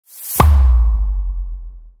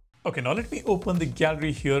Okay, now let me open the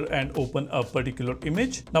gallery here and open a particular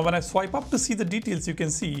image. Now when I swipe up to see the details, you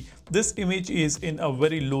can see this image is in a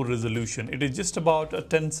very low resolution. It is just about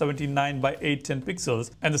 1079 by 810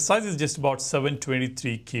 pixels and the size is just about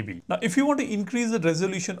 723 KB. Now if you want to increase the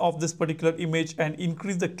resolution of this particular image and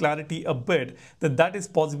increase the clarity a bit, then that is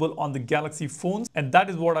possible on the Galaxy phones, and that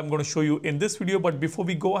is what I'm going to show you in this video. But before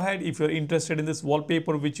we go ahead, if you're interested in this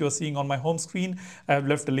wallpaper which you're seeing on my home screen, I have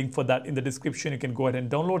left a link for that in the description. You can go ahead and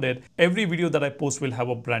download it. Every video that I post will have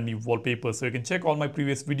a brand new wallpaper, so you can check all my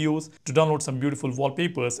previous videos to download some beautiful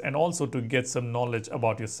wallpapers and also to get some knowledge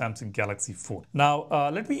about your Samsung Galaxy phone. Now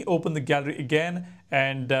let me open the gallery again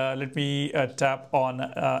and let me tap on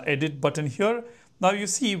edit button here. Now you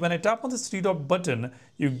see when I tap on this three dot button,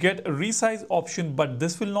 you get a resize option, but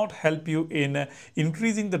this will not help you in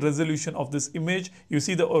increasing the resolution of this image. You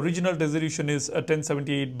see the original resolution is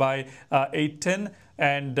 1078 by 810.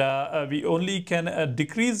 And we only can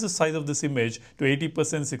decrease the size of this image to 80%,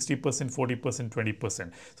 60%, 40%,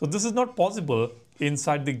 20%. So this is not possible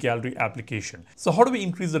inside the gallery application. So how do we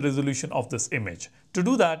increase the resolution of this image? To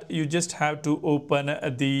do that, you just have to open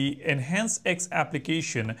the Enhance X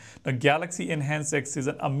application. The Galaxy Enhance X is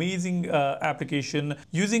an amazing application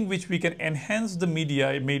using which we can enhance the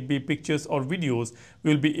media. It may be pictures or videos.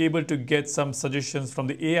 We'll be able to get some suggestions from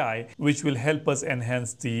the AI which will help us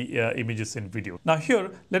enhance the images in video. Now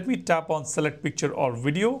here, let me tap on select picture or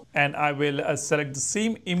video and I will select the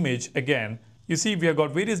same image again. You see we have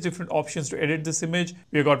got various different options to edit this image.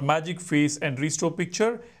 We have got magic, face and restore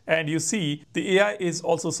picture, and you see the AI is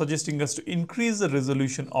also suggesting us to increase the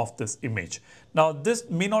resolution of this image. Now this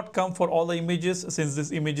may not come for all the images. Since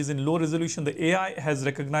this image is in low resolution, the AI has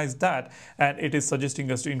recognized that and it is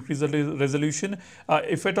suggesting us to increase the resolution.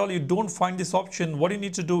 If at all you don't find this option, what you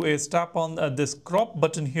need to do is tap on this crop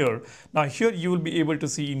button here. Now here you will be able to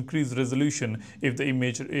see increased resolution if the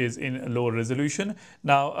image is in lower resolution.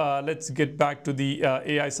 Now let's get back to the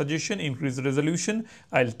AI suggestion, increase the resolution.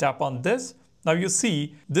 I'll tap on this. Now you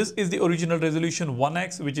see this is the original resolution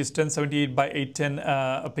 1x, which is 1078 by 810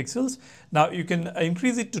 pixels. Now you can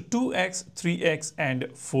increase it to 2x, 3x and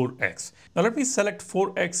 4x. Now let me select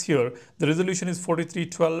 4x here. The resolution is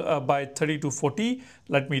 4312 by 3240.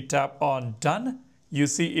 Let me tap on done. You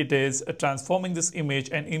see it is transforming this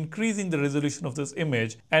image and increasing the resolution of this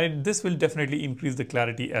image, and this will definitely increase the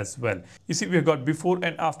clarity as well. You see we have got before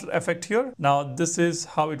and after effect here. Now this is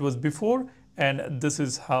how it was before and this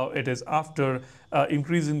is how it is after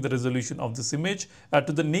increasing the resolution of this image.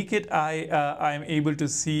 To the naked eye, I am able to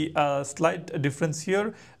see a slight difference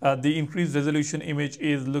here. The increased resolution image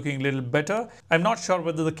is looking a little better. I'm not sure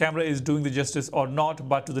whether the camera is doing the justice or not,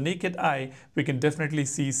 but to the naked eye, we can definitely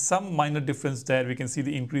see some minor difference there. We can see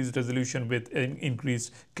the increased resolution with an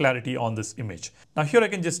increased clarity on this image. Now here I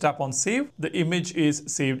can just tap on save. The image is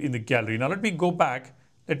saved in the gallery. Now let me go back.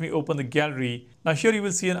 Let me open the gallery. Now here you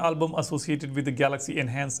will see an album associated with the Galaxy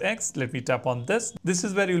Enhance X. Let me tap on this. This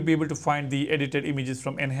is where you will be able to find the edited images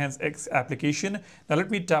from Enhance X application. Now let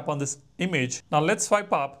me tap on this image. Now let's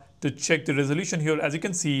swipe up to check the resolution here. As you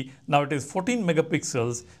can see, now it is 14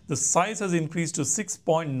 megapixels. The size has increased to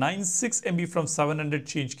 6.96 MB from 700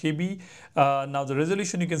 change KB. Now the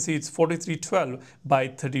resolution you can see it's 4312 by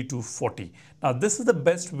 3240. Now this is the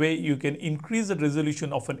best way you can increase the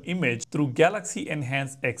resolution of an image through Galaxy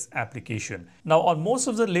Enhance X application. Now on most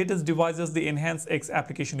of the latest devices, the Enhance X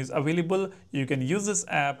application is available. You can use this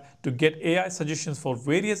app to get AI suggestions for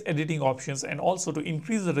various editing options and also to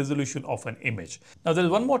increase the resolution of an image. Now there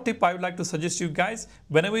is one more tip I would like to suggest you guys.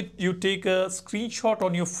 Whenever you take a screenshot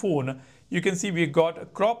on your phone, you can see we got a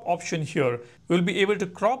crop option here. We'll be able to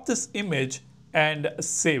crop this image and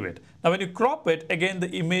save it. Now when you crop it, again the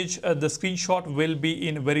image, the screenshot will be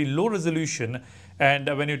in very low resolution,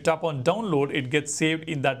 and when you tap on download, it gets saved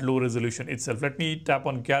in that low resolution itself. Let me tap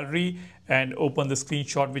on gallery and open the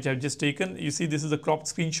screenshot which I've just taken. You see this is a cropped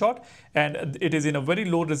screenshot and it is in a very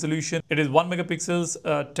low resolution. It is 1 megapixels,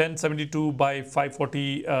 1072 by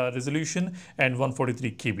 540 resolution and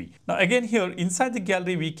 143 KB. Now again here inside the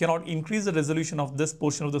gallery, we cannot increase the resolution of this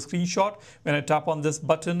portion of the screenshot. When I tap on this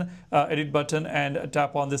button, edit button, and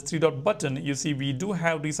tap on this three dot button, you see we do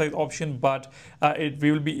have resize option, but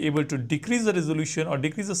we will be able to decrease the resolution or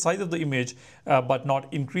decrease the size of the image, but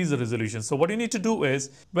not increase the resolution. So what you need to do is,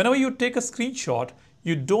 whenever you take a screenshot,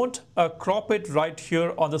 you don't crop it right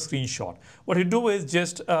here on the screenshot. What you do is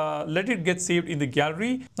just let it get saved in the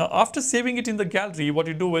gallery. Now after saving it in the gallery, what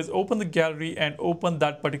you do is open the gallery and open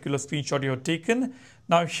that particular screenshot you have taken.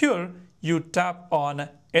 Now here you tap on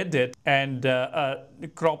edit and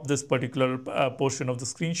crop this particular portion of the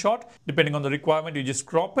screenshot. Depending on the requirement, you just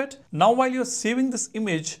crop it. Now while you're saving this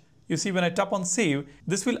image, you see when I tap on save,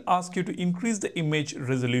 this will ask you to increase the image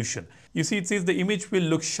resolution. You see it says the image will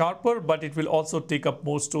look sharper, but it will also take up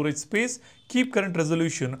more storage space. Keep current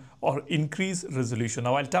resolution or increase resolution.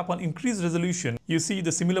 Now I'll tap on increase resolution. You see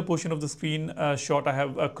the similar portion of the screen shot I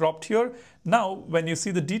have cropped here. Now when you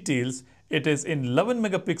see the details, it is in 11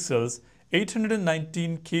 megapixels,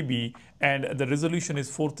 819 KB, and the resolution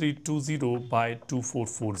is 4320 by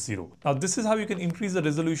 2440. Now this is how you can increase the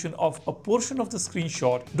resolution of a portion of the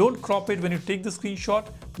screenshot. Don't crop it when you take the screenshot.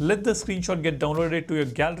 Let the screenshot get downloaded to your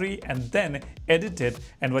gallery and then edit it,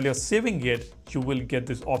 and while you're saving it, you will get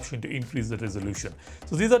this option to increase the resolution.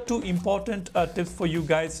 So these are two important tips for you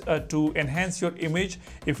guys to enhance your image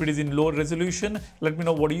if it is in low resolution. Let me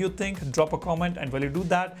know what do you think. Drop a comment, and while you do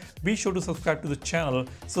that, be sure to subscribe to the channel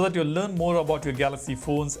so that you'll learn more about your Galaxy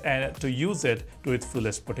phones and to use it to its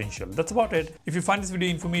fullest potential. That's about it. If you find this video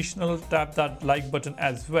informational, tap that like button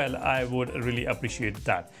as well. I would really appreciate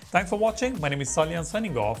that. Thanks for watching. My name is Salian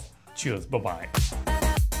signing off. Cheers. Bye-bye.